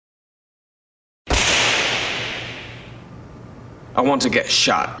I want to get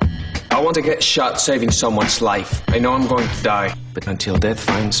shot. I want to get shot saving someone's life. I know I'm going to die, but until death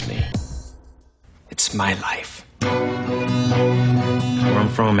finds me, it's my life. Where I'm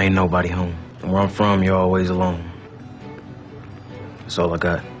from, ain't nobody home. And where I'm from, you're always alone. That's all I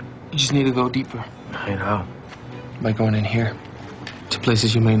got. You just need to go deeper. Ain't how. By going in here, to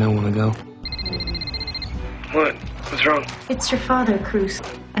places you may not want to go. What? What's wrong? It's your father, Cruz.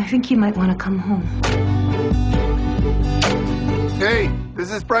 I think you might want to come home. Hey,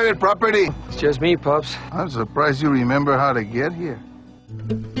 this is private property. It's just me, Pops. I'm surprised you remember how to get here.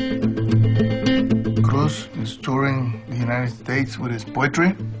 Cruz is touring the United States with his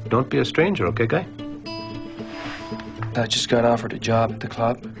poetry. Don't be a stranger, okay, guy? I just got offered a job at the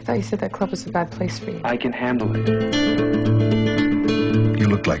club. I thought you said that club was a bad place for you. I can handle it. You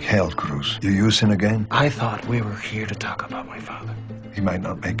look like hell, Cruz. You using again? I thought we were here to talk about my father. He might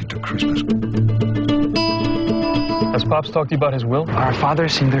not make it to Christmas. Has Pops talked to you about his will? Our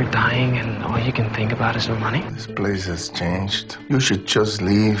father's in there dying, and all you can think about is the money. This place has changed. You should just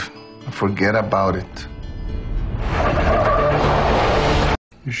leave and forget about it.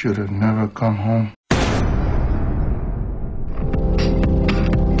 You should have never come home.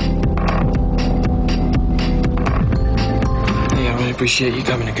 Hey, I really appreciate you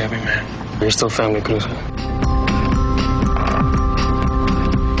coming to get me, man. You're still family, Cruz, huh?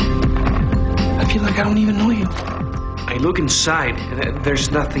 I feel like I don't even know you. I look inside, and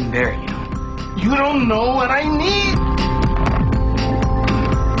there's nothing there, you know? You don't know what I need.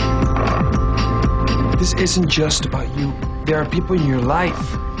 This isn't just about you. There are people in your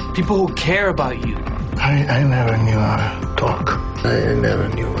life, people who care about you. I never knew how to talk. I never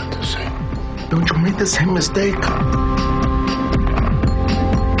knew what to say. Don't you make the same mistake.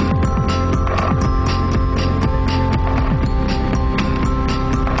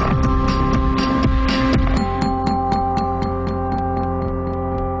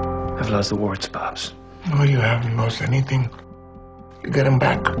 I've lost the words, Pops. No, you haven't lost anything. You get him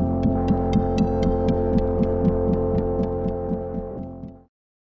back.